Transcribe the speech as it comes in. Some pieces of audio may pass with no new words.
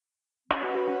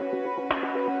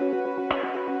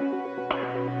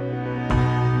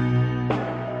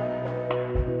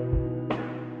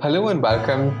Hello and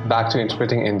welcome back to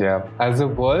Interpreting India. As the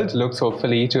world looks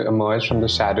hopefully to emerge from the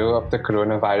shadow of the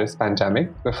coronavirus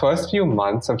pandemic, the first few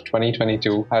months of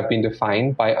 2022 have been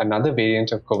defined by another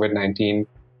variant of COVID 19,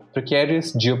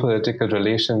 precarious geopolitical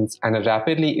relations, and a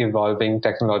rapidly evolving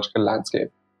technological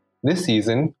landscape. This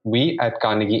season, we at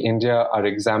Carnegie India are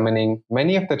examining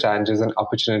many of the challenges and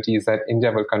opportunities that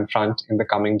India will confront in the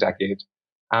coming decade.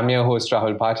 I'm your host,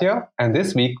 Rahul Bhatia, and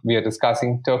this week we are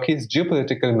discussing Turkey's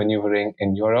geopolitical maneuvering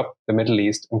in Europe, the Middle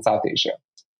East, and South Asia.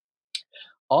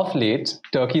 Of late,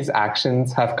 Turkey's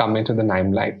actions have come into the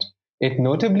limelight. It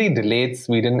notably delayed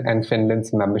Sweden and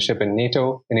Finland's membership in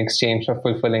NATO in exchange for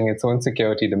fulfilling its own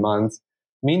security demands.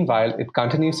 Meanwhile, it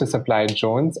continues to supply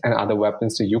drones and other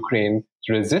weapons to Ukraine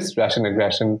to resist Russian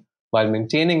aggression while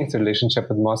maintaining its relationship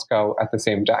with Moscow at the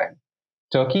same time.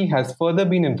 Turkey has further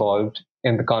been involved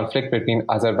in the conflict between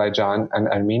Azerbaijan and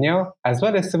Armenia, as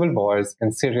well as civil wars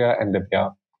in Syria and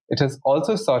Libya. It has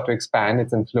also sought to expand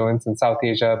its influence in South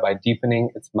Asia by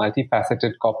deepening its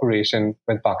multifaceted cooperation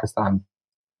with Pakistan.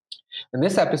 In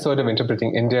this episode of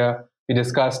Interpreting India, we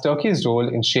discuss Turkey's role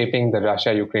in shaping the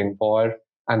Russia-Ukraine war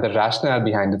and the rationale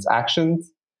behind its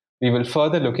actions. We will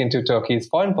further look into Turkey's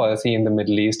foreign policy in the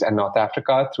Middle East and North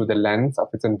Africa through the lens of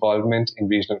its involvement in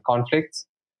regional conflicts,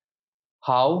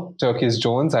 how Turkey's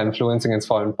drones are influencing its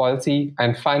foreign policy,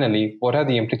 and finally, what are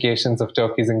the implications of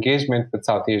Turkey's engagement with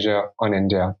South Asia on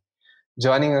India.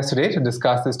 Joining us today to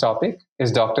discuss this topic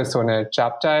is Dr. Soner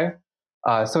Çaptai.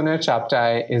 Soner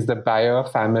Çaptai is the Bayer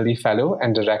Family Fellow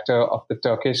and Director of the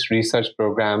Turkish Research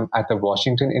Program at the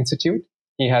Washington Institute.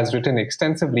 He has written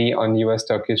extensively on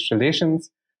US-Turkish relations,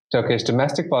 Turkish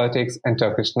domestic politics, and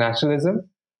Turkish nationalism,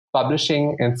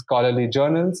 publishing in scholarly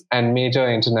journals and major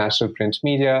international print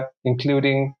media,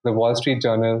 including the Wall Street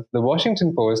Journal, the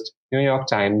Washington Post, New York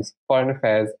Times, Foreign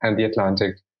Affairs, and The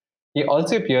Atlantic. He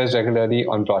also appears regularly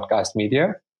on broadcast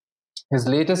media. His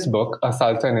latest book, A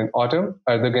Sultan in Autumn,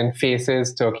 Erdogan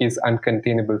Faces Turkey's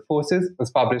Uncontainable Forces, was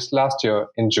published last year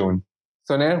in June.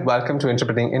 Soner, welcome to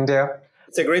Interpreting India.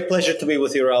 It's a great pleasure to be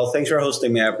with you, Raul. Thanks for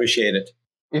hosting me. I appreciate it.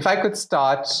 If I could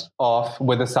start off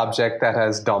with a subject that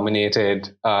has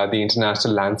dominated the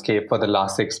international landscape for the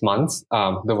last 6 months,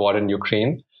 the war in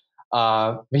Ukraine,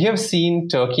 we have seen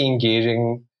Turkey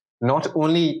engaging not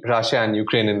only Russia and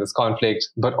Ukraine in this conflict,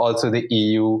 but also the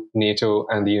EU, NATO,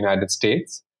 and the United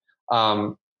States.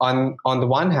 On the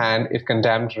one hand, it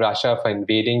condemned Russia for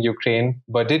invading Ukraine,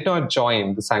 but did not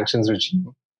join the sanctions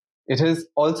regime. It has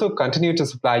also continued to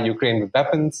supply Ukraine with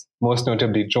weapons, most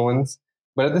notably drones,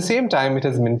 but at the same time, it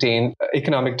has maintained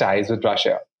economic ties with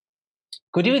Russia.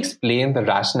 Could you explain the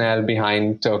rationale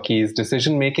behind Turkey's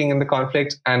decision-making in the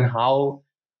conflict and how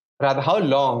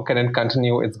long can it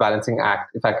continue its balancing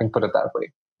act, if I can put it that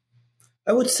way?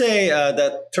 I would say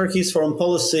that Turkey's foreign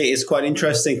policy is quite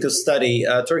interesting to study.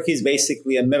 Turkey is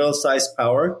basically a middle-sized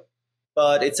power,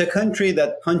 but it's a country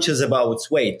that punches above its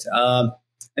weight. And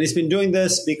it's been doing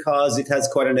this because it has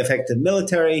quite an effective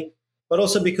military, but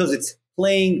also because it's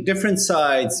playing different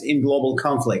sides in global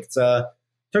conflicts.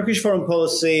 Turkish foreign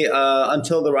policy,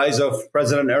 until the rise of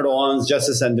President Erdogan's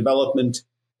Justice and Development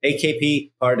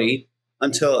AKP party,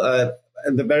 until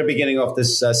the very beginning of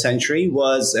this century,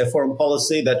 was a foreign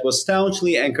policy that was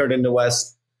staunchly anchored in the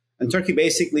West. And Turkey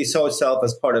basically saw itself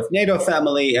as part of NATO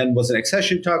family and was in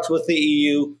accession talks with the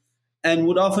EU and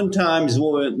would oftentimes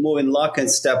move in lock and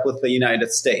step with the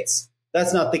United States.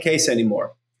 That's not the case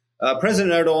anymore.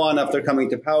 President Erdogan, after coming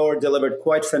to power, delivered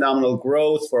quite phenomenal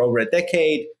growth for over a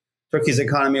decade. Turkey's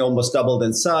economy almost doubled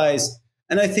in size.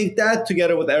 And I think that,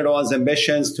 together with Erdogan's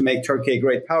ambitions to make Turkey a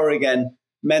great power again,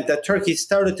 meant that Turkey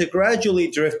started to gradually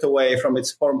drift away from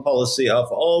its foreign policy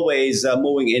of always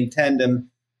moving in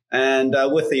tandem and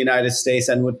with the United States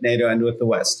and with NATO and with the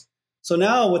West. So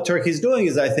now what Turkey is doing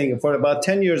is, I think, for about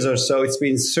 10 years or so, it's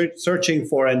been searching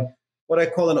for what I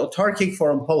call an autarkic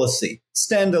foreign policy,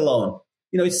 standalone.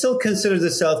 It still considers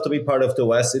itself to be part of the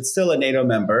West. It's still a NATO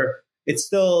member. It's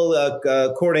still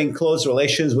courting close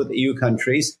relations with EU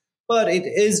countries, but it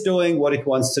is doing what it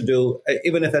wants to do,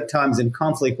 even if at times in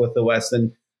conflict with the West.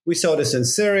 And we saw this in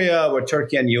Syria, where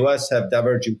Turkey and US have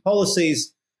diverging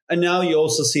policies. And now you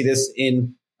also see this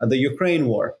in the Ukraine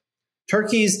war.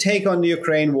 Turkey's take on the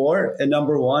Ukraine war,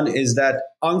 number one, is that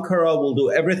Ankara will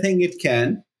do everything it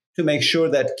can to make sure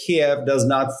that Kiev does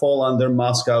not fall under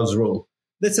Moscow's rule.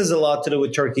 This has a lot to do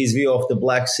with Turkey's view of the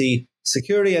Black Sea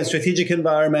security and strategic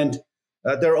environment.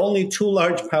 There are only two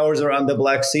large powers around the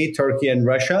Black Sea, Turkey and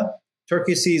Russia.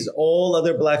 Turkey sees all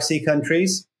other Black Sea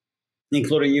countries,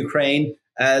 including Ukraine,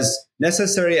 as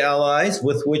necessary allies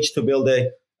with which to build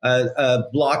a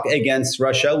bloc against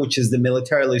Russia, which is the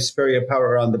militarily superior power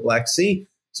around the Black Sea.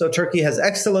 So Turkey has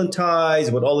excellent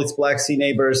ties with all its Black Sea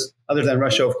neighbors, other than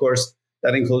Russia, of course.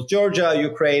 That includes Georgia,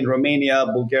 Ukraine, Romania,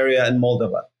 Bulgaria, and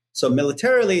Moldova. So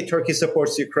militarily, Turkey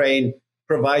supports Ukraine,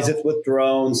 provides it with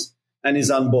drones, and is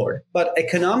on board. But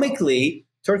economically,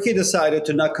 Turkey decided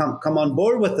to not come on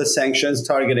board with the sanctions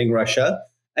targeting Russia,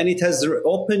 and it has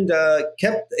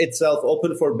kept itself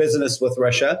open for business with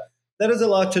Russia. That has a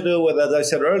lot to do with, as I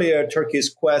said earlier, Turkey's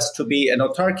quest to be an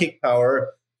autarkic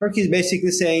power. Turkey is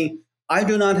basically saying, I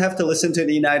do not have to listen to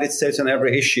the United States on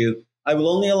every issue. I will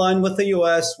only align with the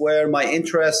U.S. where my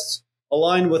interests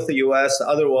align with the U.S.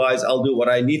 Otherwise, I'll do what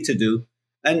I need to do.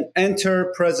 And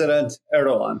enter President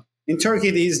Erdogan. In Turkey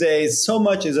these days, so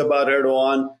much is about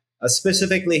Erdogan,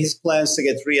 specifically his plans to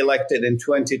get reelected in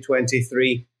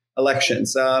 2023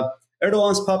 elections.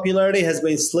 Erdogan's popularity has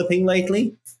been slipping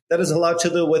lately. That has a lot to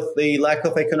do with the lack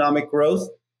of economic growth.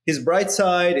 His bright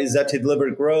side is that he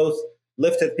delivered growth,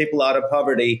 lifted people out of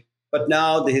poverty. But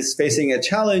now he's facing a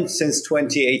challenge since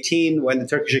 2018 when the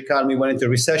Turkish economy went into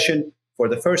recession for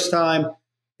the first time.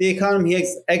 The economy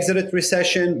exited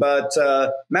recession, but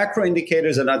macro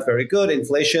indicators are not very good.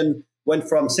 Inflation went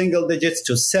from single digits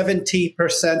to 70%,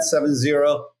 70.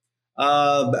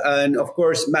 And of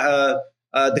course,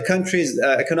 the country's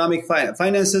economic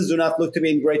finances do not look to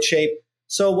be in great shape.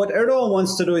 So what Erdogan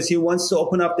wants to do is he wants to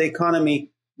open up the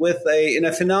economy in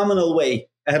a phenomenal way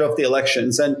ahead of the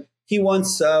elections. And he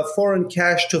wants foreign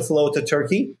cash to flow to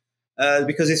Turkey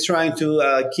because he's trying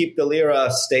to keep the lira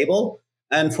stable.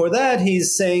 And for that,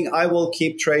 he's saying, I will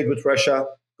keep trade with Russia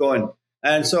going.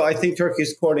 And so I think Turkey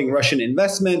is courting Russian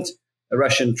investment,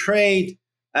 Russian trade.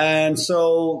 And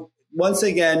so once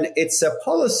again, it's a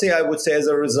policy, I would say, as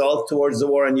a result towards the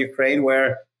war in Ukraine,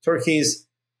 where Turkey's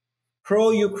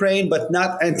pro-Ukraine, but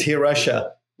not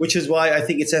anti-Russia, which is why I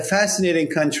think it's a fascinating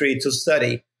country to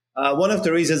study. One of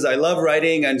the reasons I love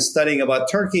writing and studying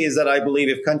about Turkey is that I believe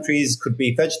if countries could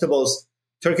be vegetables,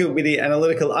 Turkey would be the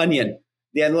analytical onion.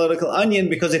 The analytical onion,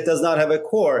 because it does not have a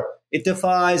core. It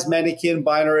defies Manichaean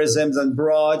binarisms and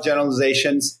broad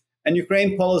generalizations. And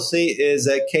Ukraine policy is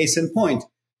a case in point.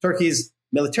 Turkey's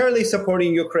militarily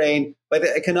supporting Ukraine, but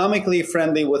economically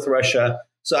friendly with Russia.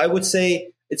 So I would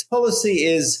say its policy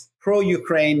is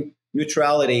pro-Ukraine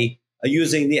neutrality,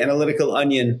 using the analytical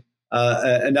onion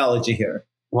analogy here.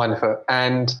 Wonderful.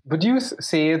 And would you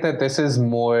say that this is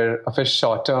more of a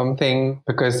short-term thing?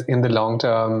 Because in the long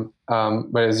term,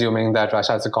 we're assuming that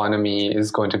Russia's economy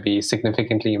is going to be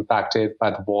significantly impacted by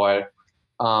the war.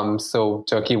 So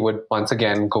Turkey would once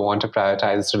again go on to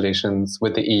prioritize relations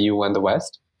with the EU and the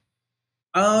West?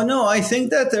 No, I think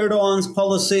that Erdogan's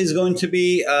policy is going to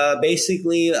be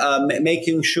basically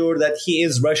making sure that he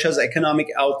is Russia's economic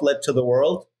outlet to the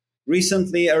world.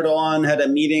 Recently, Erdogan had a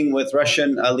meeting with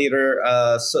Russian leader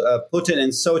Putin in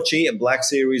Sochi, a Black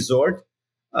Sea resort.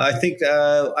 I think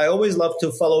I always love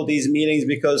to follow these meetings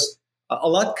because a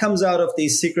lot comes out of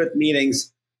these secret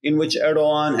meetings in which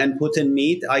Erdogan and Putin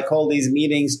meet. I call these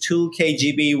meetings 2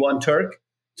 KGB, 1 Turk.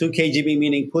 2 KGB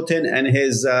meaning Putin and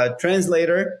his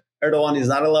translator. Erdogan is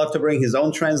not allowed to bring his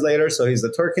own translator, so he's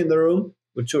the Turk in the room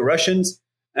with 2 Russians.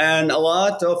 And a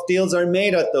lot of deals are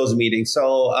made at those meetings.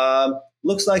 So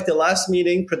looks like the last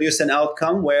meeting produced an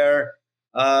outcome where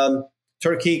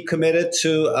Turkey committed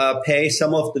to pay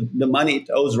some of the money it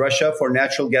owes Russia for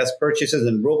natural gas purchases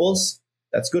in rubles.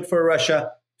 That's good for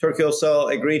Russia. Turkey also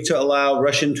agreed to allow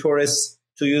Russian tourists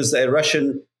to use a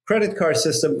Russian credit card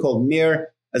system called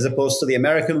Mir as opposed to the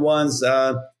American ones.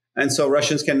 And so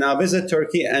Russians can now visit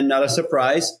Turkey, and not a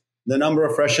surprise, the number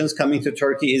of Russians coming to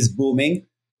Turkey is booming.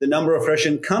 The number of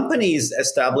Russian companies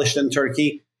established in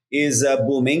Turkey is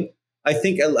booming. I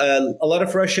think a lot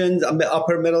of Russians,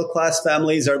 upper middle class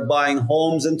families are buying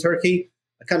homes in Turkey,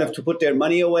 kind of to put their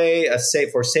money away,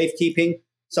 for safekeeping.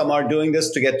 Some are doing this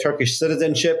to get Turkish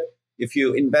citizenship. If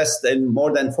you invest in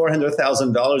more than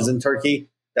 $400,000 in Turkey,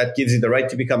 that gives you the right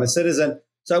to become a citizen.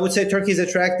 So I would say Turkey's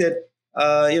attracted,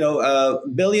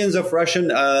 billions of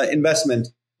Russian investment,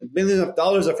 billions of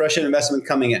dollars of Russian investment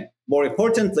coming in. More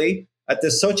importantly, at the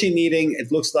Sochi meeting,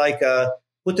 it looks like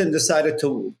Putin decided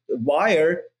to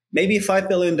wire maybe $5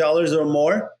 billion or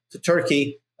more to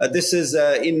Turkey. This is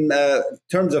in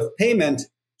terms of payment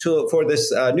for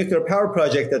this nuclear power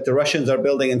project that the Russians are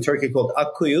building in Turkey called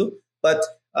Akkuyu. But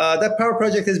that power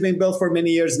project has been built for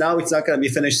many years now. It's not going to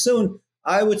be finished soon.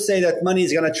 I would say that money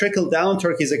is going to trickle down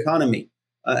Turkey's economy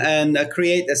and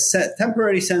create a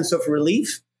temporary sense of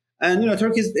relief. And,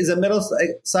 Turkey is a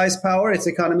middle-sized power. Its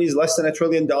economy is less than $1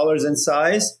 trillion in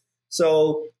size.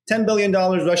 So $10 billion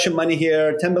Russian money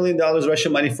here, $10 billion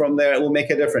Russian money from there will make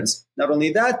a difference. Not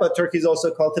only that, but Turkey is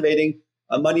also cultivating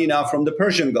money now from the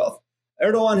Persian Gulf.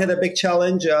 Erdogan had a big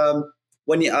challenge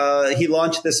when he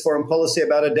launched this foreign policy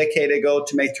about a decade ago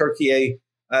to make Turkey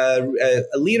a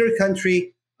leader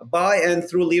country by and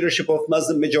through leadership of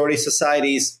Muslim majority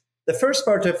societies. The first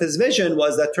part of his vision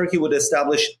was that Turkey would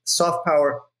establish soft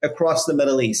power across the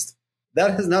Middle East.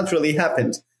 That has not really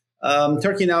happened.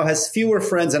 Turkey now has fewer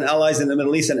friends and allies in the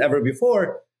Middle East than ever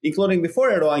before, including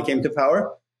before Erdogan came to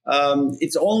power.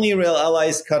 Its only real ally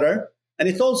is Qatar, and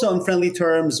it's also on friendly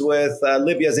terms with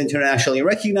Libya's internationally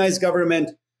recognized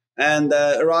government and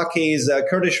Iraqi's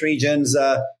Kurdish region's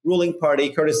ruling party,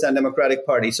 Kurdistan Democratic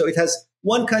Party. So it has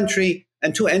one country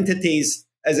and two entities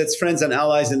as its friends and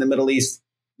allies in the Middle East.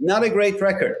 Not a great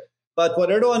record. But what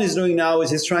Erdogan is doing now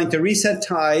is he's trying to reset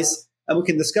ties, and we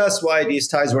can discuss why these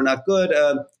ties were not good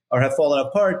or have fallen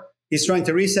apart. He's trying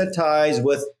to reset ties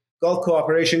with Gulf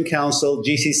Cooperation Council,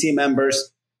 GCC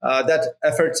members. That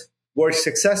effort worked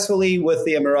successfully with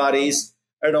the Emiratis.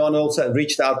 Erdogan also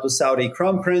reached out to Saudi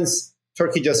Crown Prince.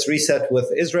 Turkey just reset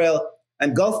with Israel.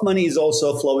 And Gulf money is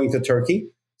also flowing to Turkey.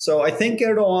 So I think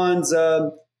Erdogan's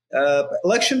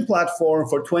election platform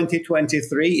for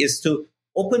 2023 is to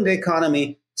open the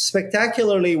economy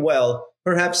spectacularly well,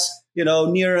 perhaps,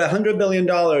 near $100 billion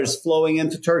flowing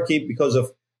into Turkey because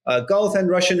of Gulf and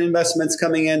Russian investments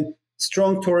coming in,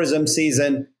 strong tourism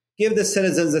season, give the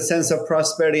citizens a sense of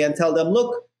prosperity and tell them,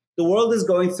 look, the world is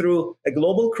going through a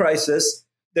global crisis.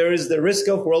 There is the risk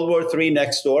of World War III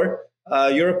next door.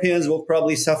 Europeans will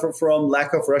probably suffer from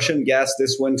lack of Russian gas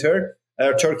this winter.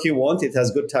 Turkey won't. It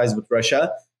has good ties with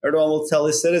Russia. Erdogan will tell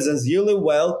his citizens, you live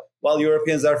well while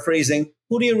Europeans are freezing.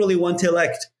 Who do you really want to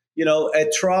elect? A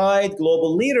tried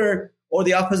global leader or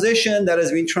the opposition that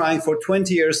has been trying for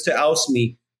 20 years to oust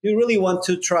me? Do you really want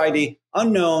to try the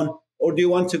unknown, or do you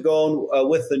want to go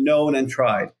with the known and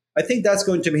tried? I think that's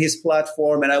going to be his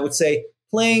platform. And I would say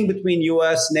playing between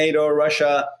US, NATO,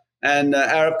 Russia, and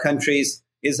Arab countries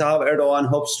is how Erdogan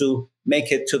hopes to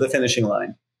make it to the finishing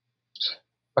line.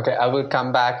 Okay, I will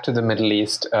come back to the Middle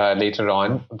East later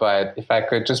on, but if I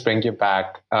could just bring you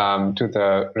back to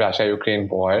the Russia-Ukraine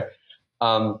war.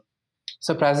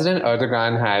 So President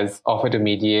Erdogan has offered to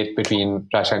mediate between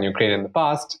Russia and Ukraine in the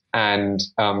past, and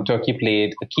Turkey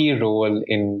played a key role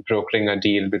in brokering a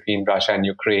deal between Russia and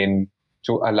Ukraine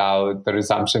to allow the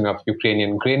resumption of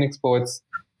Ukrainian grain exports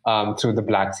through the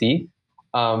Black Sea.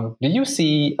 Do you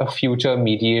see a future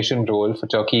mediation role for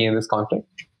Turkey in this conflict?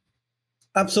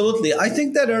 Absolutely. I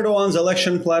think that Erdogan's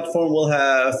election platform will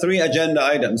have three agenda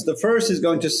items. The first is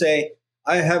going to say,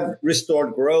 I have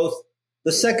restored growth.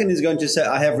 The second is going to say,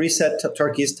 I have reset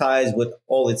Turkey's ties with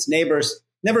all its neighbors.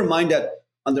 Never mind that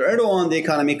under Erdogan, the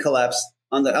economy collapsed.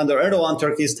 Under Erdogan,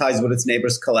 Turkey's ties with its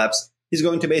neighbors collapsed. He's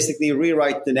going to basically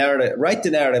write the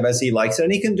narrative as he likes it.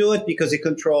 And he can do it because he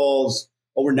controls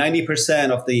over 90%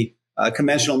 of the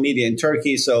conventional media in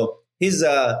Turkey. So his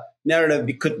narrative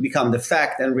could become the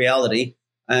fact and reality.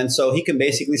 And so he can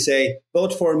basically say,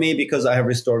 vote for me because I have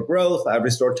restored growth, I have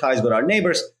restored ties with our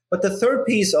neighbors. But the third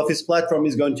piece of his platform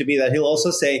is going to be that he'll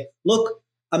also say, look,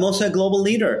 I'm also a global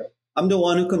leader. I'm the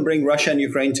one who can bring Russia and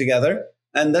Ukraine together.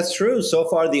 And that's true. So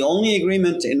far, the only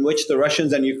agreement in which the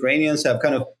Russians and Ukrainians have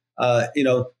kind of,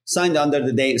 signed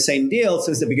under the same deal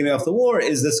since the beginning of the war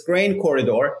is this grain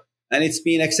corridor. And it's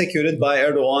being executed by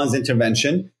Erdogan's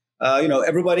intervention.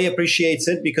 Everybody appreciates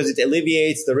it because it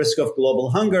alleviates the risk of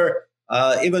global hunger.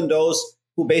 Even those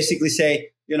who basically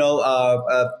say,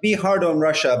 be hard on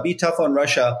Russia, be tough on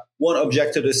Russia, won't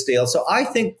object to this deal. So I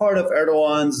think part of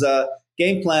Erdogan's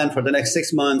game plan for the next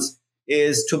 6 months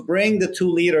is to bring the two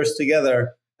leaders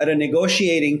together at a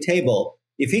negotiating table.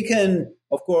 If he can,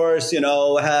 of course,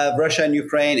 have Russia and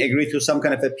Ukraine agree to some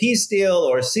kind of a peace deal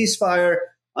or a ceasefire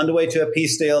on the way to a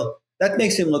peace deal, that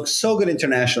makes him look so good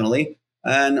internationally.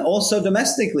 And also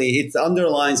domestically, it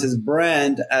underlines his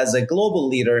brand as a global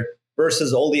leader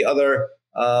versus all the other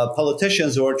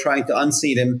politicians who are trying to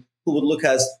unseat him, who would look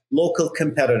as local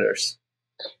competitors.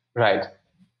 Right.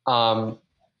 And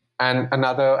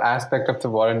another aspect of the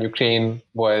war in Ukraine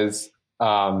was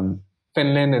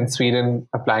Finland and Sweden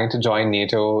applying to join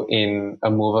NATO in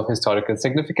a move of historical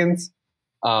significance.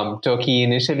 Turkey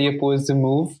initially opposed the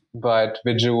move, but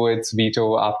withdrew its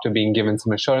veto after being given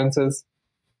some assurances.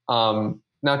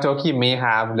 Now, Turkey may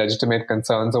have legitimate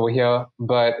concerns over here,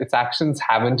 but its actions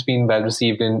haven't been well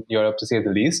received in Europe, to say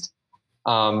the least,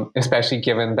 especially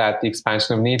given that the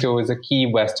expansion of NATO is a key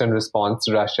Western response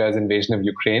to Russia's invasion of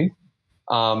Ukraine.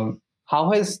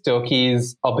 How has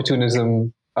Turkey's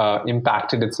opportunism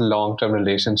impacted its long-term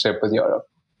relationship with Europe?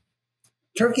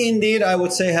 Turkey, indeed, I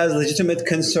would say, has legitimate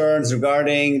concerns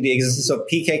regarding the existence of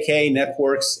PKK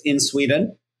networks in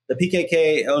Sweden. The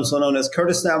PKK, also known as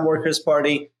Kurdistan Workers'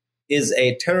 Party, is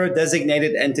a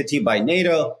terror-designated entity by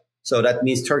NATO. So that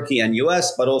means Turkey and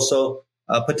US, but also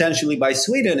potentially by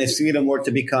Sweden if Sweden were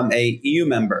to become a EU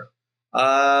member.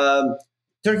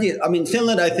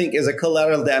 Finland, I think, is a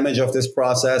collateral damage of this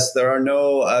process. There are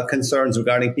no concerns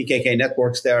regarding PKK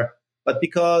networks there. But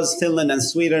because Finland and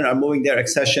Sweden are moving their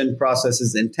accession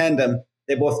processes in tandem,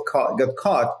 they both got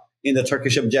caught in the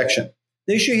Turkish objection.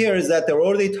 The issue here is that there were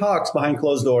already talks behind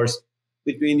closed doors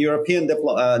between European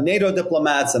NATO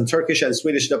diplomats and Turkish and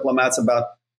Swedish diplomats about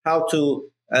how to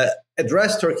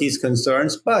address Turkey's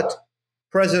concerns. But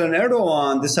President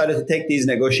Erdogan decided to take these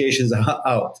negotiations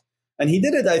out. And he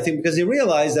did it, I think, because he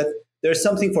realized that there's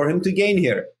something for him to gain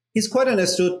here. He's quite an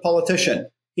astute politician.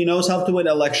 He knows how to win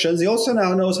elections. He also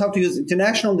now knows how to use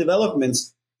international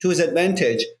developments to his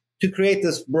advantage to create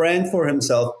this brand for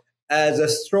himself as a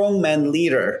strongman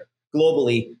leader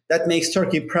globally that makes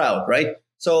Turkey proud, right?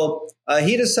 So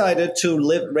he decided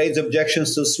to raise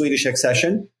objections to Swedish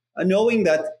accession, knowing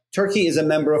that Turkey is a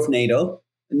member of NATO.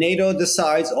 NATO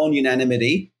decides on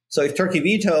unanimity. So if Turkey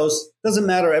vetoes, doesn't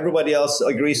matter, everybody else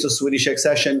agrees to Swedish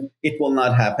accession, it will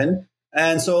not happen.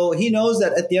 And so he knows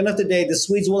that at the end of the day, the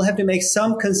Swedes will have to make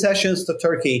some concessions to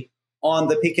Turkey on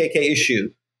the PKK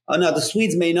issue. Now, the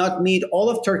Swedes may not meet all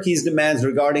of Turkey's demands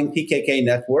regarding PKK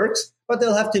networks, but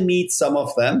they'll have to meet some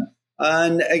of them.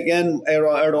 And again,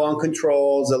 Erdogan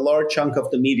controls a large chunk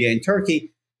of the media in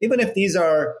Turkey. Even if these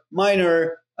are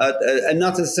minor and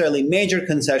not necessarily major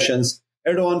concessions,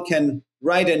 Erdogan can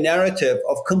write a narrative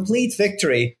of complete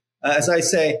victory. As I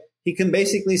say, he can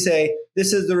basically say,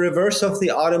 this is the reverse of the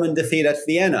Ottoman defeat at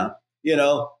Vienna. You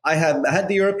know, I have had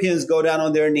the Europeans go down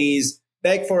on their knees,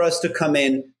 beg for us to come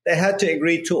in. They had to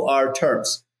agree to our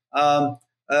terms.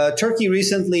 Turkey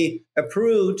recently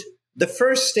approved the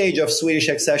first stage of Swedish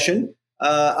accession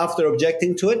after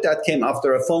objecting to it. That came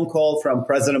after a phone call from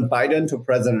President Biden to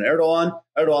President Erdogan.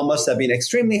 Erdogan must have been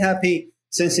extremely happy.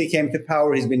 Since he came to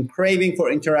power, he's been craving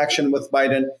for interaction with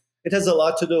Biden. It has a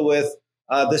lot to do with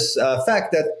this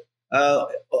fact that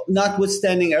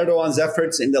notwithstanding Erdogan's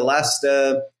efforts in the last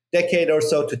decade or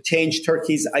so to change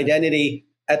Turkey's identity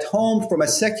at home from a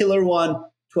secular one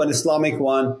to an Islamic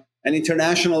one, and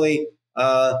internationally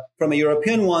from a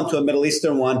European one to a Middle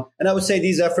Eastern one. And I would say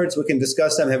these efforts, we can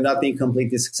discuss them, have not been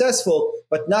completely successful.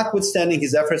 But notwithstanding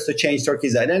his efforts to change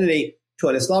Turkey's identity to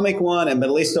an Islamic one and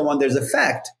Middle Eastern one, there's a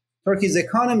fact. Turkey's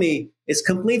economy is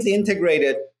completely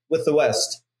integrated with the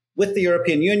West, with the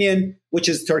European Union, which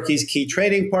is Turkey's key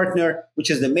trading partner,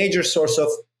 which is the major source of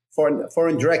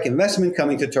foreign direct investment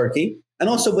coming to Turkey, and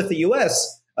also with the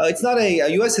U.S.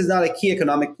 U.S. is not a key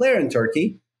economic player in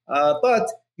Turkey, but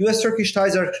U.S.-Turkish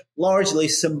ties are largely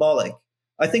symbolic.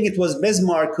 I think it was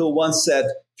Bismarck who once said,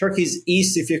 Turkey's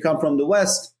east if you come from the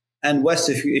West, and West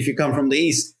if you come from the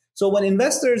East. So when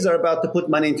investors are about to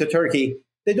put money into Turkey,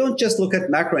 they don't just look at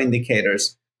macro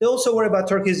indicators. They also worry about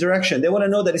Turkey's direction. They want to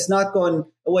know that it's not going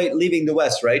away, leaving the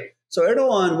West, right? So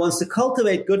Erdogan wants to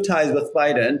cultivate good ties with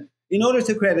Biden in order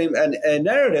to create a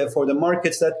narrative for the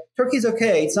markets that Turkey's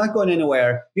okay, it's not going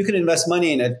anywhere, you can invest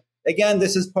money in it. Again,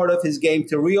 this is part of his game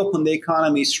to reopen the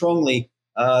economy strongly,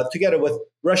 together with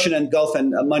Russian and Gulf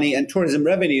and money and tourism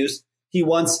revenues. He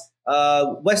wants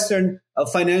Western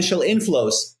financial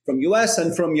inflows from U.S.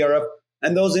 and from Europe,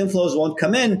 and those inflows won't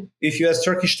come in if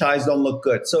U.S.-Turkish ties don't look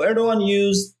good. So Erdogan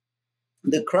used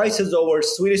the crisis over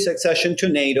Swedish accession to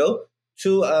NATO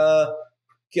to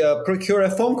procure a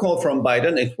phone call from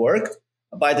Biden. It worked.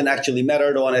 Biden actually met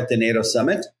Erdogan at the NATO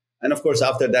summit. And of course,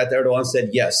 after that, Erdogan said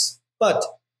yes. But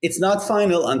it's not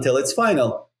final until it's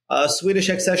final. Swedish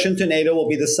accession to NATO will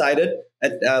be decided,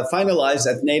 finalized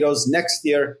at NATO's next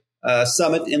year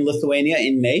summit in Lithuania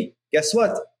in May. Guess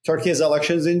what? Turkey has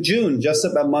elections in June, just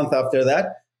about a month after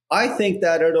that. I think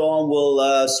that Erdogan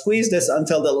will squeeze this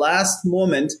until the last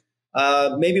moment.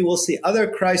 Maybe we'll see other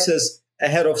crises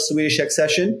ahead of Swedish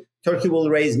accession. Turkey will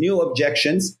raise new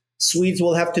objections. Swedes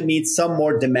will have to meet some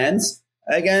more demands.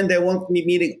 Again, they won't be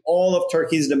meeting all of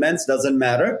Turkey's demands, doesn't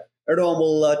matter. Erdogan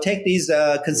will take these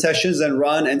concessions and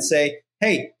run and say,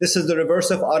 hey, this is the reverse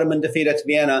of Ottoman defeat at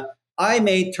Vienna. I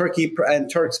made Turkey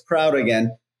and Turks proud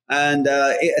again. And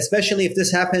especially if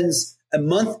this happens a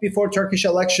month before Turkish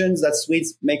elections, that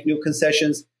Swedes make new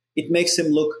concessions, it makes him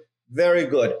look very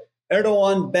good.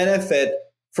 Erdogan benefit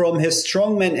from his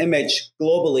strongman image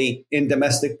globally in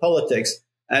domestic politics.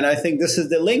 And I think this is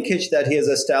the linkage that he has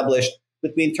established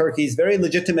between Turkey's very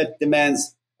legitimate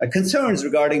demands, concerns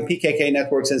regarding PKK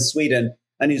networks in Sweden,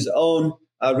 and his own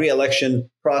re-election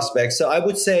prospects. So I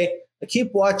would say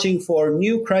keep watching for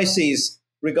new crises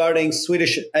regarding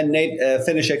Swedish and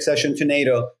Finnish accession to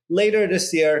NATO later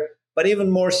this year, but even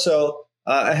more so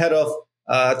ahead of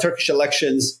Turkish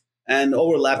elections and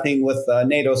overlapping with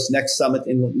NATO's next summit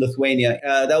in Lithuania.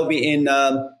 That will be in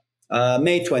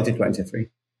May 2023.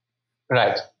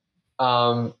 Right.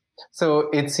 So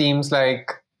it seems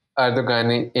like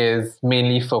Erdogan is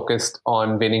mainly focused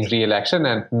on winning re-election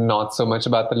and not so much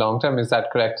about the long term. Is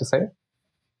that correct to say?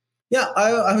 Yeah,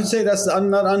 I would say that's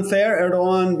not unfair.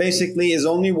 Erdogan basically is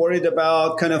only worried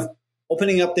about kind of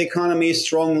opening up the economy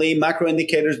strongly. Macro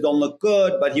indicators don't look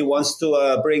good, but he wants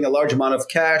to bring a large amount of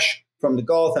cash from the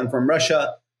Gulf and from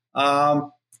Russia.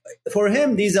 For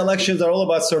him, these elections are all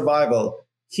about survival.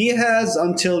 He has,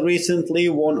 until recently,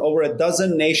 won over a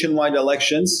dozen nationwide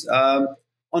elections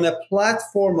on a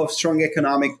platform of strong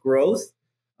economic growth.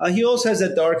 He also has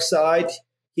a dark side.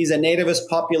 He's a nativist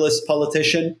populist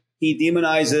politician. He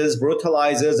demonizes,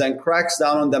 brutalizes, and cracks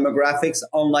down on demographics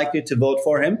unlikely to vote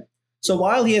for him. So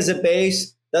while he has a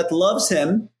base that loves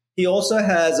him, he also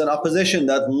has an opposition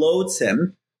that loathes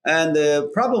him. And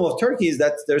the problem of Turkey is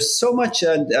that there's so much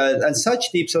and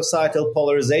such deep societal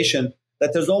polarization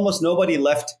that there's almost nobody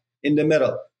left in the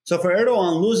middle. So for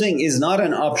Erdogan, losing is not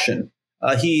an option.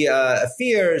 He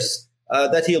fears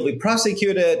that he'll be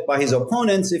prosecuted by his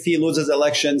opponents if he loses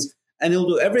elections, and he'll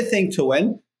do everything to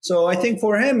win. So I think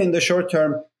for him in the short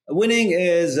term, winning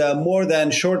is more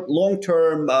than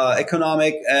long-term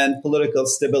economic and political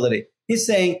stability. He's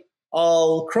saying,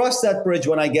 I'll cross that bridge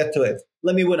when I get to it.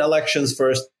 Let me win elections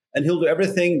first, and he'll do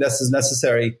everything that is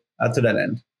necessary to that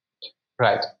end.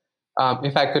 Right.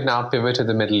 If I could now pivot to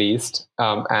the Middle East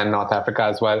and North Africa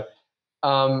as well.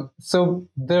 So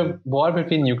the war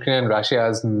between Ukraine and Russia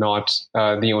is not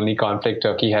the only conflict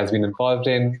Turkey has been involved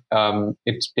in.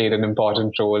 It played an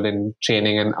important role in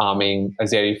training and arming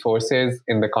Azeri forces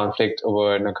in the conflict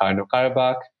over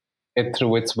Nagorno-Karabakh. It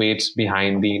threw its weight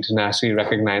behind the internationally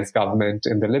recognized government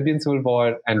in the Libyan civil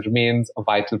war and remains a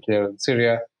vital player in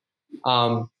Syria.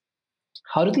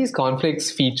 How do these conflicts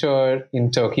feature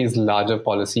in Turkey's larger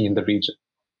policy in the region?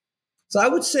 So I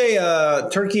would say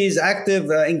Turkey's active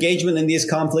engagement in these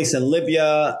conflicts in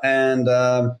Libya and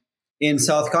in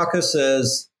South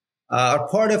Caucasus are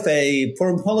part of a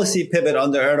foreign policy pivot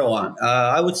under Erdogan.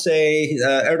 I would say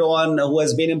Erdogan, who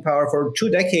has been in power for 2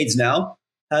 decades now,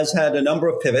 has had a number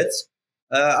of pivots.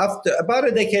 After about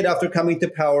a decade after coming to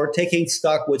power, taking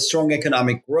stock with strong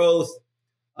economic growth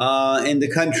in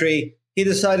the country, he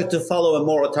decided to follow a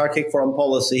more autarkic foreign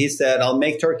policy. He said, I'll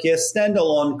make Turkey a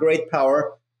standalone great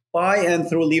power by and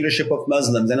through leadership of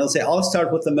Muslims. And he'll say, I'll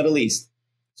start with the Middle East.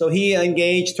 So he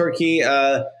engaged Turkey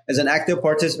as an active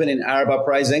participant in Arab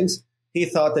uprisings. He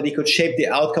thought that he could shape the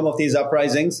outcome of these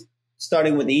uprisings,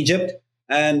 starting with Egypt.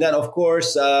 And then, of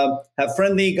course, have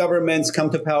friendly governments come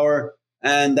to power.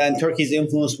 And then Turkey's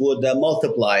influence would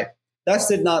multiply. That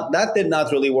did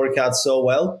not really work out so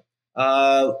well.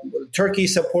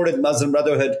 Turkey-supported Muslim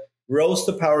Brotherhood rose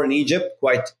to power in Egypt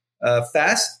quite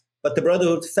fast, but the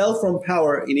Brotherhood fell from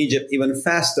power in Egypt even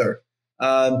faster.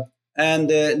 And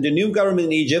the new government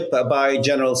in Egypt by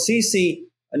General Sisi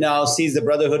now sees the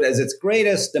Brotherhood as its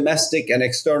greatest domestic and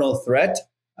external threat.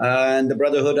 And the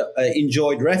Brotherhood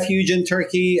enjoyed refuge in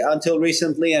Turkey until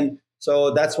recently. And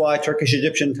so that's why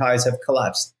Turkish-Egyptian ties have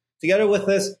collapsed. Together with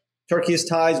this, Turkey's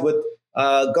ties with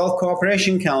Gulf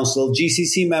Cooperation Council,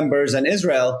 GCC members, and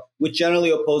Israel, which generally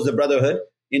oppose the Brotherhood.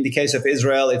 In the case of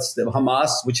Israel, it's the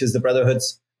Hamas, which is the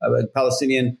Brotherhood's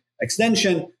Palestinian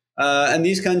extension. And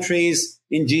these countries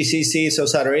in GCC, so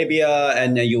Saudi Arabia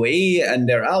and UAE and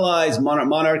their allies,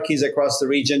 monarchies across the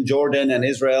region, Jordan and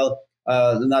Israel,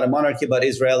 not a monarchy, but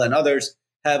Israel and others,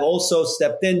 have also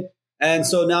stepped in. And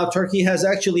so now Turkey has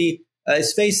actually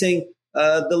is facing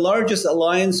the largest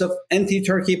alliance of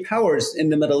anti-Turkey powers in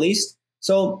the Middle East.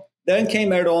 So then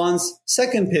came Erdogan's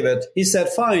second pivot. He said,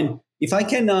 fine, if I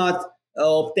cannot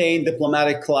obtain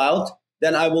diplomatic clout,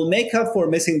 then I will make up for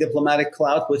missing diplomatic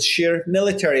clout with sheer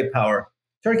military power.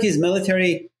 Turkey's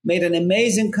military made an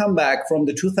amazing comeback from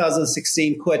the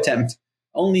 2016 coup attempt.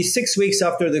 Only 6 weeks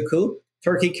after the coup,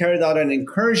 Turkey carried out an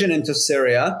incursion into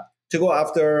Syria to go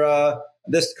after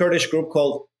this Kurdish group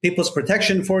called People's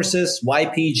Protection Forces,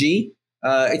 YPG.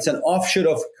 It's an offshoot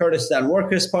of Kurdistan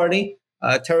Workers' Party,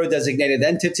 a terror-designated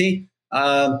entity.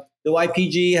 The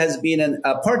YPG has been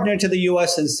a partner to the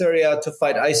U.S. in Syria to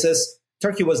fight ISIS.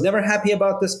 Turkey was never happy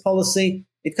about this policy.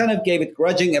 It kind of gave it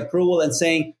grudging approval and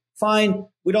saying, fine,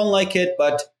 we don't like it,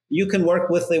 but you can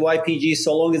work with the YPG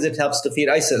so long as it helps defeat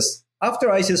ISIS. After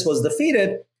ISIS was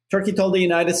defeated, Turkey told the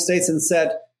United States and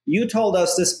said, you told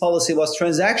us this policy was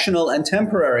transactional and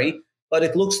temporary, but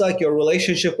it looks like your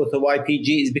relationship with the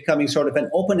YPG is becoming sort of an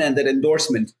open-ended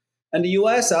endorsement. And the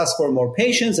U.S. asked for more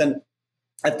patience. And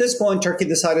at this point, Turkey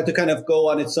decided to kind of go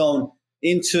on its own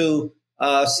into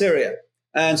Syria.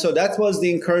 And so that was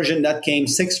the incursion that came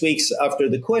 6 weeks after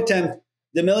the coup attempt.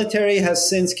 The military has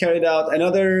since carried out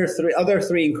another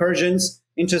three incursions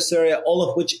into Syria, all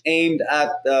of which aimed at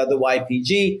the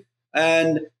YPG.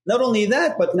 And not only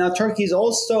that, but now Turkey is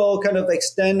also kind of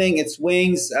extending its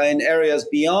wings in areas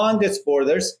beyond its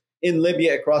borders, in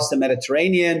Libya, across the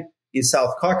Mediterranean, in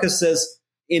South Caucasus,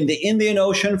 in the Indian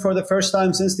Ocean. For the first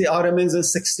time since the Ottomans in the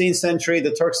 16th century,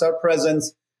 the Turks are present.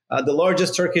 The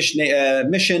largest Turkish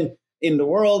mission in the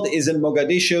world is in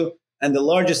Mogadishu, and the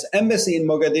largest embassy in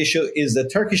Mogadishu is the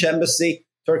Turkish embassy.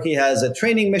 Turkey has a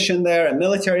training mission there, a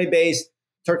military base.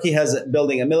 Turkey has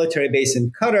building a military base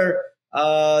in Qatar.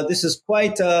 This is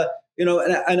quite,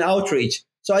 an outreach.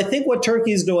 So I think what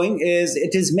Turkey is doing is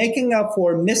it is making up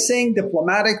for missing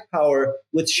diplomatic power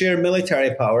with sheer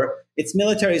military power. Its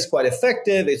military is quite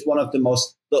effective. It's one of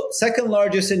the second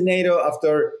largest in NATO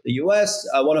after the US,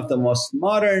 one of the most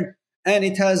modern. And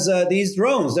it has these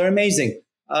drones. They're amazing.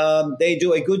 They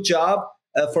do a good job,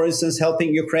 for instance,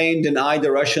 helping Ukraine deny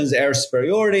the Russians air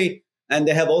superiority. And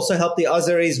they have also helped the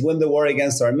Azeris win the war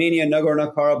against Armenia,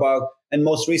 Nagorno-Karabakh. And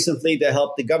most recently, they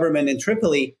helped the government in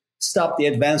Tripoli stop the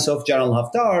advance of General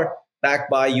Haftar, backed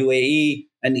by UAE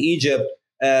and Egypt,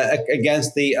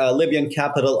 against the Libyan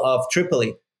capital of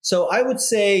Tripoli. So I would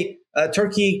say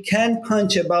Turkey can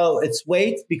punch above its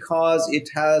weight because it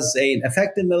has an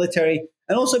effective military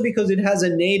and also because it has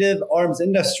a native arms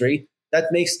industry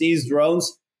that makes these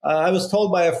drones. I was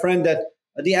told by a friend that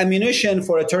the ammunition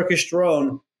for a Turkish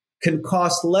drone can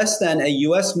cost less than a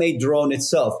US-made drone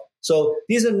itself. So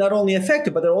these are not only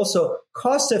effective, but they're also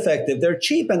cost-effective. They're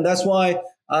cheap, and that's why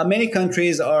many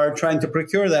countries are trying to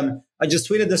procure them. I just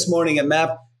tweeted this morning a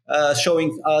map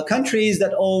showing countries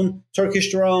that own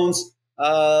Turkish drones.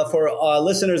 For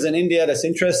listeners in India, that's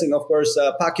interesting. Of course,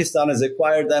 Pakistan has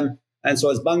acquired them, and so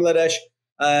has Bangladesh.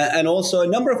 And also a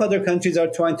number of other countries are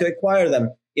trying to acquire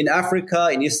them. In Africa,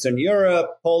 in Eastern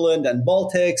Europe, Poland and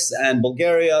Baltics, and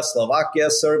Bulgaria, Slovakia,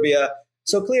 Serbia.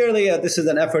 So clearly, this is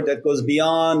an effort that goes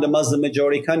beyond the Muslim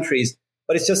majority countries,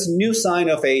 but it's just a new sign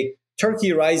of a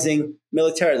Turkey rising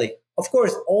militarily. Of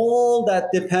course, all that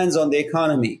depends on the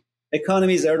economy.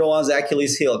 Economy is Erdogan's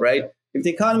Achilles heel, right? If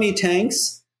the economy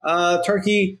tanks,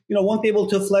 Turkey, won't be able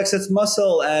to flex its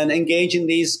muscle and engage in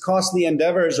these costly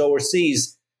endeavors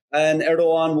overseas, and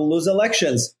Erdogan will lose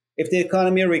elections. If the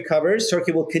economy recovers,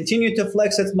 Turkey will continue to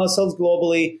flex its muscles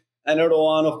globally, and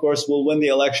Erdogan, of course, will win the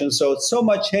election. So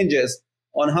much hinges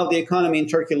on how the economy in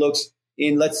Turkey looks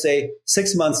in, let's say,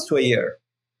 6 months to a year.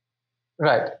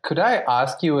 Right. Could I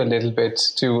ask you a little bit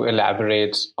to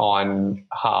elaborate on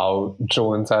how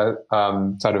drones are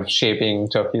sort of shaping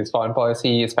Turkey's foreign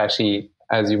policy, especially,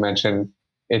 as you mentioned,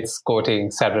 it's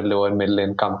quoting several low and middle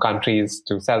income countries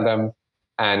to sell them.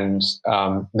 And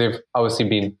they've obviously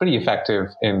been pretty effective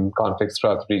in conflicts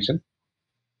throughout the region.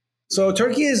 So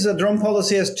Turkey's drone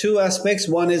policy has two aspects.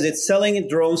 One is it's selling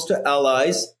drones to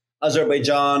allies,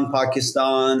 Azerbaijan,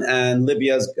 Pakistan, and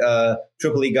Libya's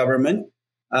Tripoli government.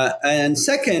 And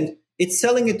second, it's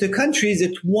selling it to countries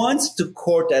it wants to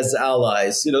court as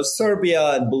allies.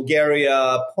 Serbia and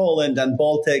Bulgaria, Poland and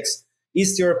Baltics,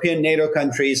 East European NATO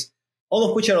countries, all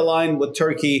of which are aligned with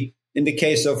Turkey in the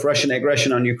case of Russian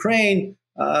aggression on Ukraine.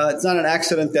 It's not an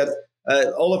accident that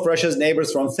all of Russia's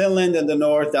neighbors from Finland in the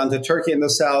north down to Turkey in the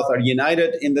south are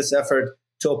united in this effort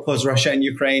to oppose Russia and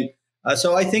Ukraine.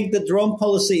 So I think the drone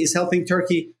policy is helping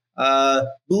Turkey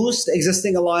boost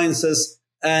existing alliances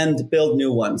and build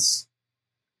new ones.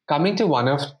 Coming to one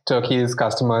of Turkey's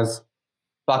customers,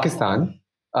 Pakistan.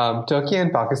 Turkey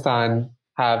and Pakistan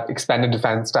have expanded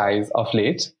defense ties of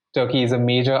late. Turkey is a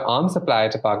major arms supplier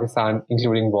to Pakistan,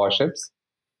 including warships.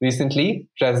 Recently,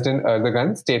 President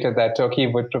Erdogan stated that Turkey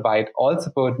would provide all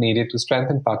support needed to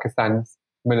strengthen Pakistan's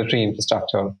military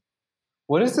infrastructure.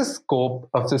 What is the scope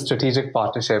of the strategic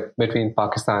partnership between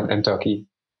Pakistan and Turkey?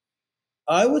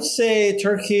 I would say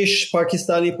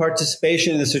Turkish-Pakistani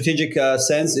participation in the strategic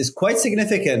sense is quite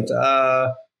significant.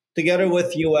 Together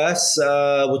with U.S.,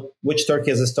 with which Turkey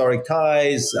has historic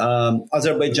ties,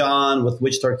 Azerbaijan, with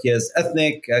which Turkey has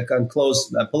ethnic and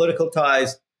close political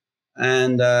ties,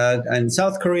 and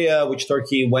South Korea, which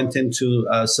Turkey went into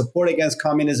support against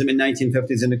communism in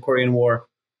 1950s in the Korean War.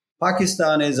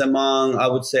 Pakistan is among, I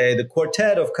would say, the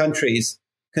quartet of countries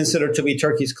considered to be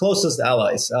Turkey's closest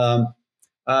allies.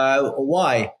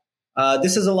 Why?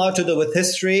 This has a lot to do with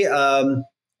history.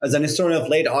 As an historian of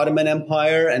late Ottoman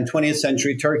Empire and 20th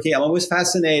century Turkey, I'm always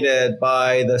fascinated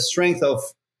by the strength of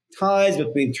ties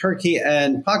between Turkey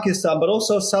and Pakistan, but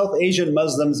also South Asian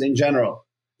Muslims in general.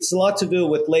 It's a lot to do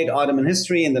with late Ottoman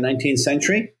history in the 19th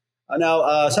century.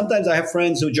 Now, sometimes I have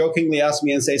friends who jokingly ask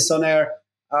me and say, Sonair,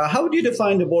 how would you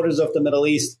define the borders of the Middle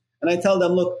East? And I tell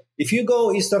them, look, if you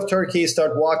go east of Turkey,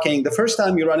 start walking, the first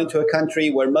time you run into a country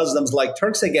where Muslims like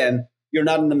Turks again, you're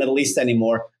not in the Middle East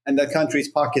anymore. And that country is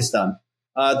Pakistan.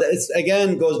 This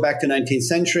again goes back to 19th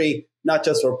century, not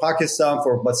just for Pakistan,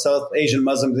 but South Asian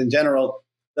Muslims in general.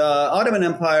 The Ottoman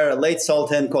Empire, a late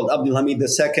sultan called Abdulhamid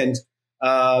II,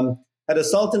 had a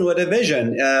sultan with a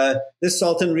vision. This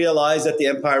sultan realized that the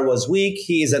empire was weak.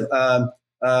 He's an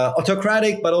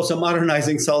autocratic, but also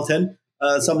modernizing sultan,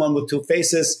 someone with two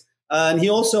faces. And he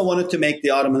also wanted to make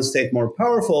the Ottoman state more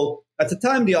powerful. At the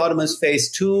time, the Ottomans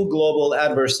faced two global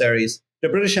adversaries, the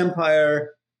British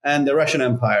Empire and the Russian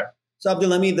Empire. So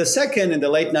Abdulhamid II in the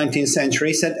late 19th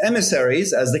century sent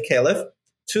emissaries as the caliph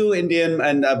to Indian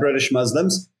and British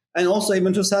Muslims, and also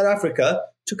even to South Africa,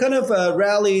 to kind of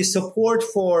rally support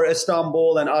for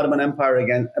Istanbul and Ottoman Empire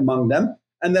again among them.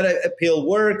 And that appeal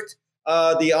worked.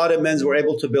 The Ottomans were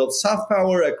able to build soft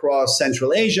power across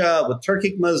Central Asia with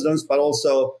Turkic Muslims, but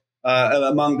also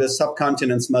among the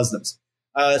subcontinent's Muslims.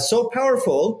 So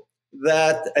powerful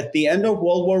that at the end of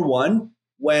World War I,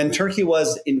 when Turkey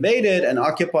was invaded and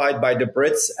occupied by the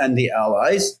Brits and the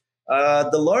Allies,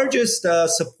 the largest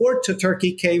support to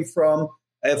Turkey came from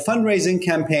a fundraising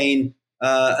campaign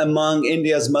among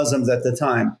India's Muslims at the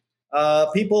time.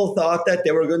 People thought that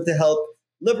they were going to help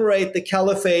liberate the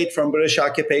caliphate from British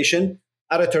occupation.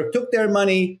 Ataturk took their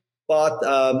money, bought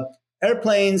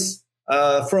airplanes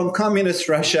from communist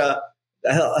Russia,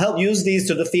 helped use these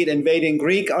to defeat invading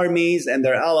Greek armies and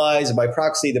their allies, by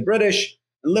proxy the British,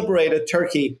 and liberated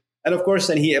Turkey. And of course,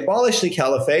 then he abolished the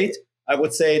caliphate, I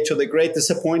would say to the great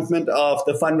disappointment of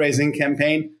the fundraising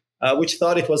campaign, which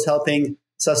thought it was helping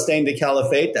sustain the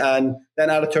caliphate. And then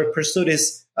Ataturk pursued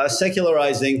his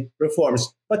secularizing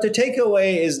reforms. But the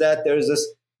takeaway is that there's this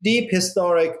deep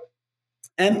historic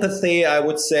empathy, I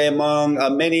would say, among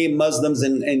many Muslims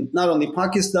in not only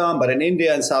Pakistan, but in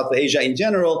India and South Asia in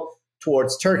general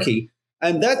towards Turkey.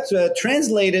 And that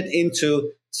translated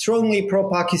into strongly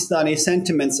pro-Pakistani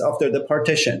sentiments after the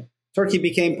partition. Turkey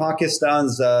became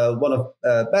Pakistan's one of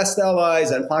best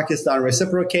allies, and Pakistan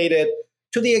reciprocated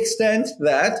to the extent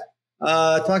that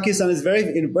Pakistan is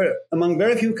among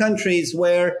very few countries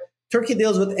where Turkey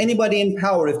deals with anybody in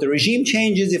power. If the regime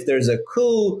changes, if there's a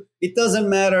coup, it doesn't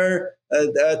matter.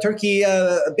 Turkey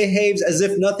behaves as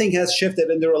if nothing has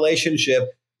shifted in the relationship.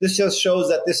 This just shows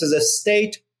that this is a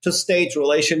state-to-state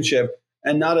relationship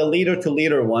and not a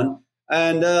leader-to-leader one.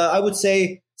 And I would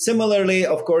say similarly,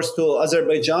 of course, to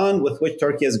Azerbaijan, with which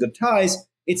Turkey has good ties,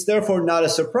 it's therefore not a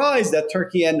surprise that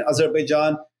Turkey and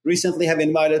Azerbaijan recently have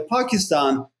invited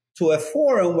Pakistan to a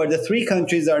forum where the three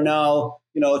countries are now,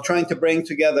 trying to bring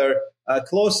together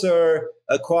closer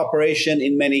cooperation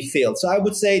in many fields. So I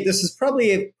would say this is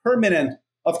probably a permanent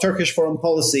of Turkish foreign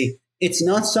policy. It's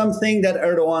not something that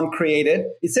Erdogan created.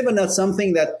 It's even not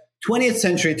something that 20th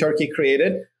century Turkey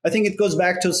created. I think it goes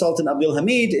back to Sultan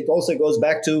Abdulhamid. It also goes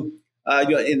back to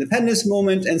independence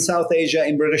movement in South Asia,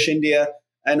 in British India.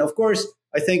 And of course,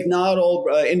 I think not all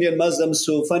Indian Muslims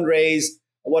who fundraised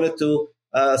wanted to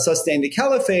sustain the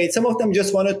caliphate. Some of them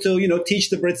just wanted to, teach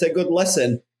the Brits a good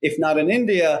lesson, if not in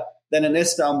India, then in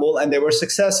Istanbul, and they were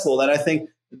successful. And I think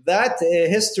that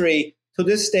history to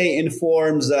this day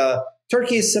informs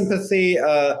Turkey's sympathy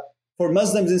for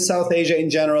Muslims in South Asia in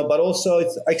general, but also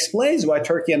it explains why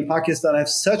Turkey and Pakistan have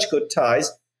such good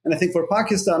ties. And I think for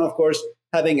Pakistan, of course,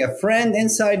 having a friend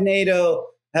inside NATO,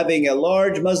 having a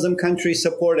large Muslim country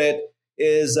support it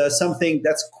is something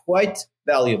that's quite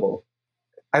valuable.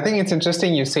 I think it's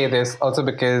interesting you say this also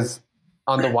because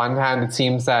on the one hand, it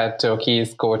seems that Turkey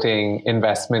is courting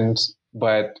investment,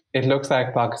 but it looks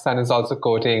like Pakistan is also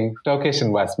courting Turkish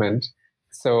investment.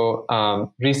 So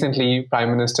recently,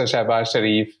 Prime Minister Shehbaz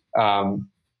Sharif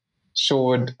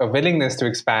showed a willingness to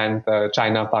expand the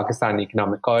China-Pakistan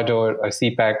Economic Corridor, or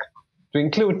CPEC, to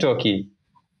include Turkey.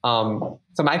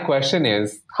 So my question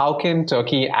is, how can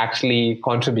Turkey actually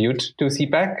contribute to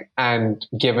CPEC? And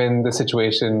given the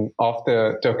situation of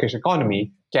the Turkish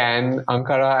economy, can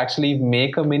Ankara actually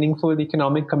make a meaningful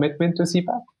economic commitment to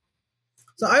CPEC?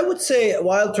 So I would say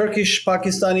while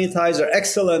Turkish-Pakistani ties are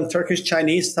excellent,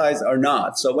 Turkish-Chinese ties are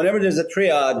not. So whenever there's a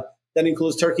triad that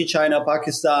includes Turkey, China,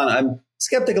 Pakistan, I'm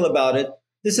skeptical about it.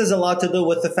 This has a lot to do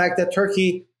with the fact that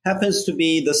Turkey happens to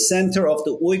be the center of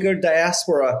the Uyghur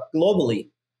diaspora globally.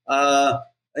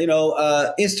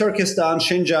 East Turkestan,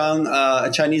 Xinjiang,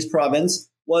 a Chinese province,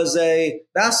 was a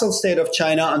vassal state of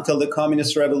China until the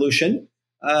Communist Revolution.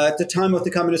 At the time of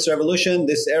the Communist Revolution,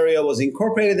 this area was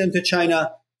incorporated into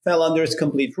China, fell under its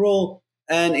complete rule,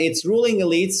 and its ruling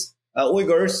elites,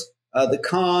 Uyghurs, the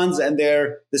Khans and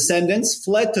their descendants,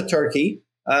 fled to Turkey.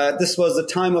 This was the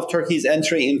time of Turkey's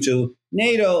entry into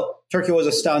NATO. Turkey was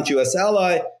a staunch U.S.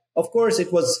 ally. of course,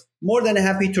 it was more than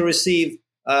happy to receive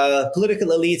political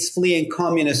elites fleeing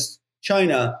communist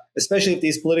China, especially if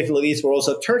these political elites were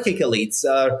also Turkic elites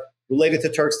related to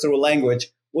Turks through language.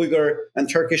 Uyghur and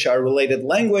Turkish are related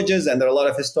languages, and there are a lot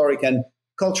of historic and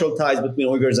cultural ties between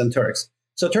Uyghurs and Turks.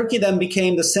 So Turkey then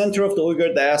became the center of the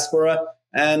Uyghur diaspora,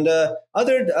 and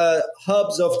other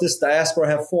hubs of this diaspora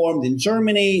have formed in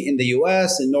Germany, in the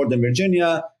US, in Northern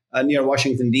Virginia, near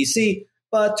Washington, D.C.,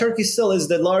 but Turkey still is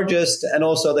the largest and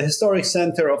also the historic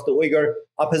center of the Uyghur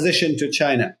opposition to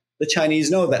China. The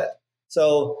Chinese know that.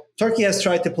 So Turkey has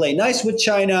tried to play nice with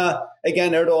China.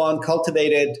 Again, Erdogan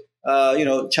cultivated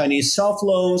Chinese soft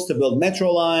loans to build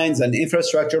metro lines and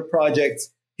infrastructure projects.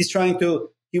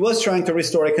 He was trying to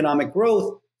restore economic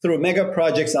growth through mega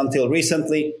projects until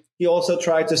recently. He also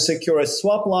tried to secure a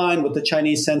swap line with the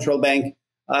Chinese central bank.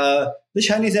 The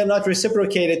Chinese have not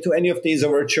reciprocated to any of these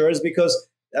overtures because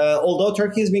although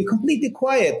Turkey has been completely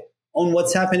quiet on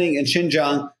what's happening in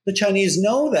Xinjiang, the Chinese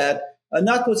know that,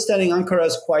 notwithstanding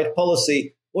Ankara's quiet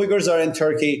policy, Uyghurs are in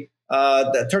Turkey.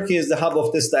 Turkey is the hub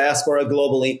of this diaspora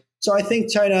globally. So I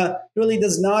think China really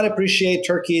does not appreciate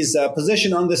Turkey's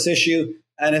position on this issue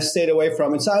and has stayed away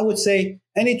from it. So I would say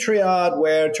any triad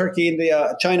where Turkey,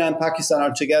 India, China, and Pakistan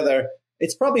are together,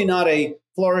 it's probably not a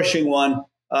flourishing one.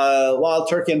 While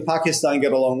Turkey and Pakistan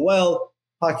get along well,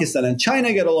 Pakistan and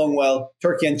China get along well,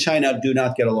 Turkey and China do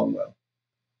not get along well.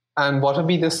 And what would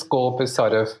be the scope of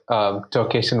sort of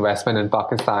Turkish investment in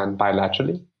Pakistan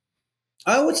bilaterally?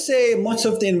 I would say much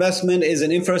of the investment is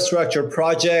in infrastructure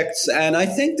projects. And I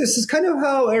think this is kind of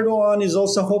how Erdogan is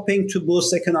also hoping to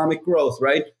boost economic growth,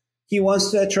 right? He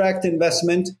wants to attract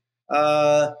investment,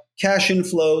 cash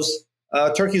inflows.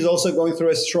 Turkey is also going through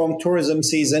a strong tourism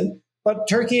season. But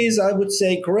Turkey's, I would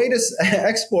say, greatest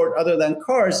export other than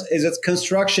cars is its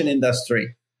construction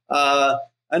industry.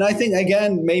 And I think,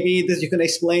 again, maybe you can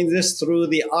explain this through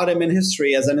the Ottoman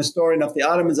history. As an historian of the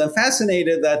Ottomans, I'm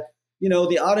fascinated that,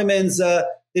 the Ottomans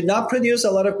did not produce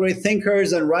a lot of great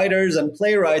thinkers and writers and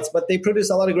playwrights, but they produced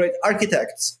a lot of great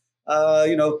architects.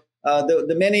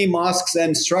 The many mosques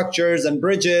and structures and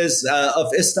bridges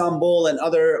of Istanbul and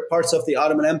other parts of the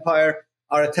Ottoman Empire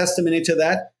are a testimony to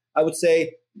that. I would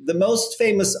say the most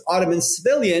famous Ottoman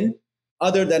civilian,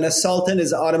 other than a sultan,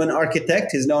 is an Ottoman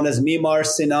architect. He's known as Mimar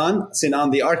Sinan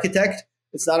the architect.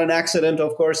 It's not an accident,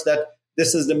 of course, that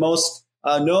this is the most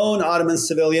known Ottoman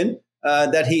civilian,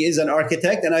 that he is an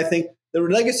architect. And I think the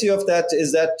legacy of that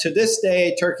is that to this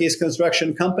day, Turkey's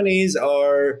construction companies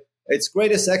are its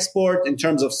greatest export in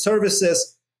terms of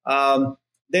services.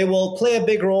 They will play a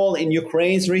big role in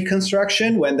Ukraine's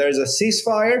reconstruction when there's a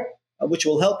ceasefire, which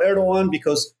will help Erdogan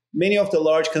because many of the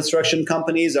large construction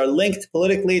companies are linked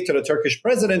politically to the Turkish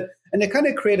president, and they kind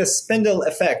of create a spindle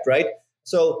effect, right?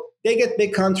 So they get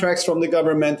big contracts from the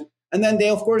government, and then they,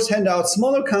 of course, hand out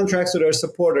smaller contracts to their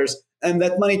supporters, and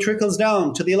that money trickles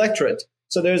down to the electorate.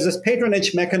 So there's this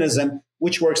patronage mechanism,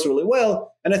 which works really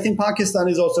well. And I think Pakistan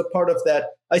is also part of that.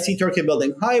 I see Turkey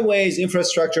building highways,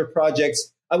 infrastructure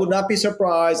projects. I would not be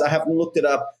surprised, I haven't looked it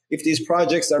up, if these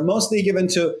projects are mostly given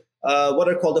to what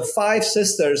are called the Five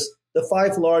Sisters, the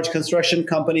five large construction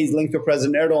companies linked to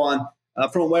President Erdogan,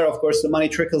 from where, of course, the money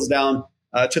trickles down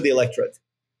to the electorate.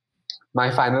 My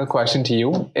final question to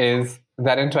you is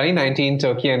that in 2019,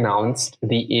 Turkey announced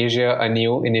the Asia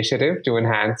Anew initiative to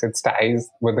enhance its ties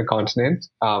with the continent.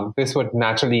 This would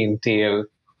naturally entail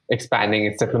expanding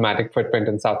its diplomatic footprint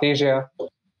in South Asia.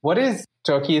 What is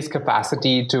Turkey's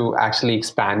capacity to actually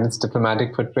expand its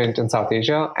diplomatic footprint in South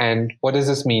Asia, and what does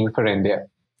this mean for India?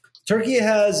 Turkey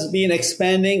has been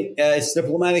expanding its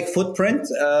diplomatic footprint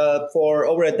for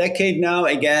over a decade now,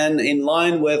 again, in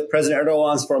line with President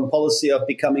Erdogan's foreign policy of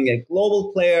becoming a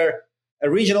global player, a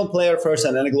regional player first,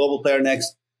 and then a global player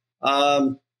next.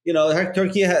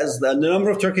 Turkey has the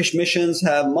number of Turkish missions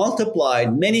have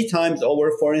multiplied many times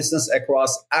over, for instance,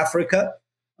 across Africa.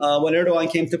 When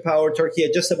Erdogan came to power, Turkey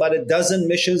had just about a dozen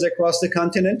missions across the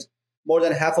continent, more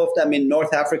than half of them in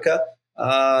North Africa.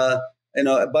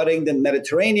 Abutting the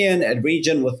Mediterranean, a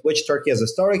region with which Turkey has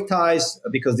historic ties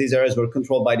because these areas were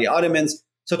controlled by the Ottomans.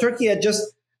 So Turkey had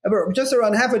just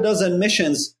around half a dozen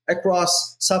missions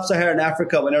across sub-Saharan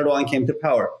Africa when Erdogan came to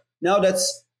power. Now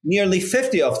that's nearly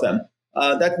 50 of them.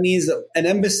 That means an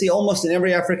embassy almost in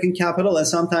every African capital and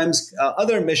sometimes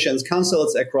other missions,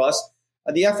 consulates across.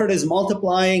 The effort is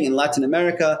multiplying in Latin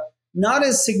America, not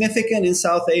as significant in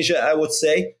South Asia, I would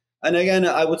say. And again,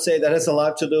 I would say that has a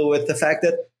lot to do with the fact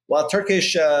that while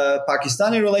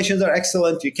Turkish-Pakistani relations are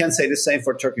excellent, you can't say the same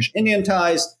for Turkish-Indian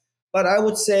ties. But I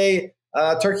would say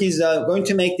Turkey is going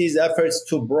to make these efforts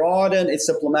to broaden its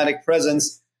diplomatic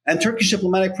presence. And Turkish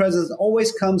diplomatic presence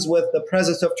always comes with the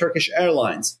presence of Turkish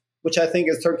Airlines. which I think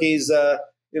is Turkey's,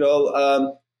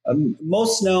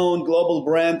 most known global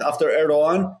brand after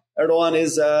Erdogan. Erdogan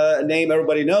is a name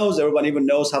everybody knows. Everybody even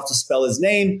knows how to spell his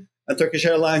name. And Turkish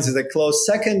Airlines is a close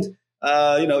second.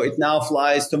 It now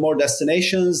flies to more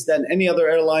destinations than any other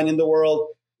airline in the world.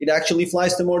 It actually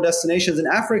flies to more destinations in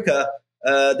Africa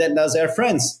than does Air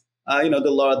France.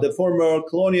 The former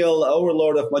colonial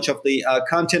overlord of much of the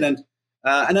continent.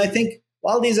 And I think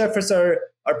while these efforts are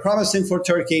promising for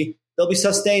Turkey, they'll be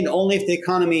sustained only if the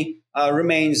economy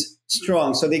remains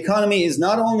strong. So the economy is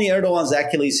not only Erdogan's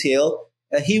Achilles heel.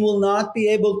 He will not be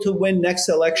able to win next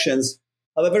elections,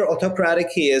 however autocratic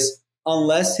he is,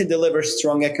 unless he delivers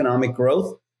strong economic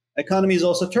growth. Economy is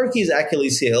also Turkey's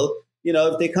Achilles heel.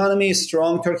 If the economy is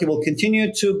strong, Turkey will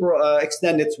continue to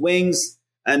extend its wings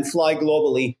and fly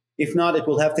globally. If not, it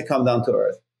will have to come down to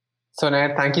earth.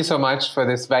 Sonaid, thank you so much for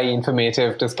this very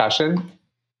informative discussion.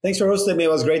 Thanks for hosting me.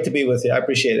 It was great to be with you. I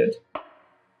appreciate it.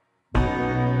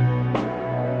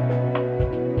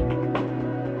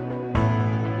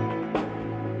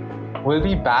 We'll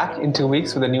be back in 2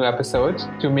 weeks with a new episode.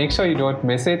 To make sure you don't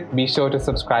miss it, be sure to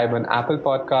subscribe on Apple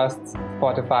Podcasts,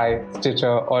 Spotify,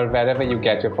 Stitcher, or wherever you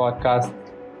get your podcasts.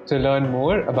 To learn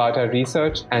more about our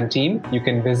research and team, you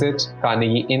can visit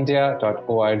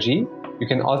carnegieindia.org. You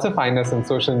can also find us on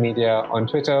social media on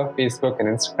Twitter, Facebook, and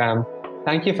Instagram.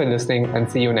 Thank you for listening and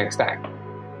see you next time.